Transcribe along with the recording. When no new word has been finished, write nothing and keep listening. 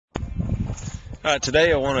All right,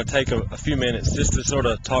 today I want to take a few minutes just to sort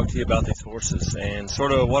of talk to you about these horses and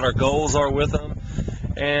sort of what our goals are with them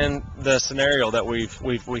and the scenario that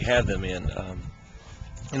we have them in.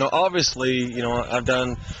 Obviously, I've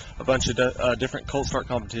done a bunch of different colt start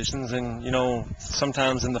competitions, and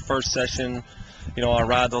sometimes in the first session, I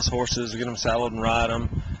ride those horses, get them saddled and ride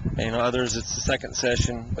them. And, others it's the second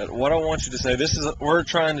session. But what I want you to say, we're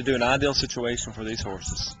trying to do an ideal situation for these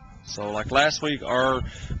horses. So like last week, our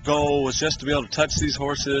goal was just to be able to touch these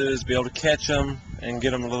horses, be able to catch them, and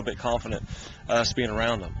get them a little bit confident us being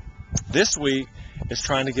around them. This week is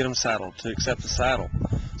trying to get them saddled, to accept the saddle.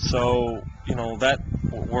 So, that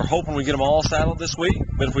we're hoping we get them all saddled this week,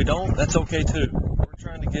 but if we don't, that's okay too. We're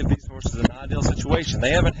trying to give these horses an ideal situation.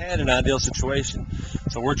 They haven't had an ideal situation,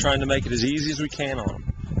 so we're trying to make it as easy as we can on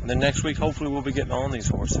them. And then next week, hopefully, we'll be getting on these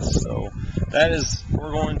horses. So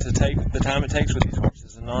we're going to take the time it takes with these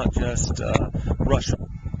horses and not just rush them,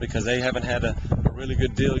 because they haven't had a really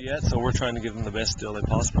good deal yet. So we're trying to give them the best deal they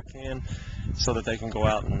possibly can so that they can go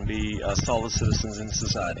out and be solid citizens in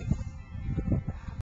society.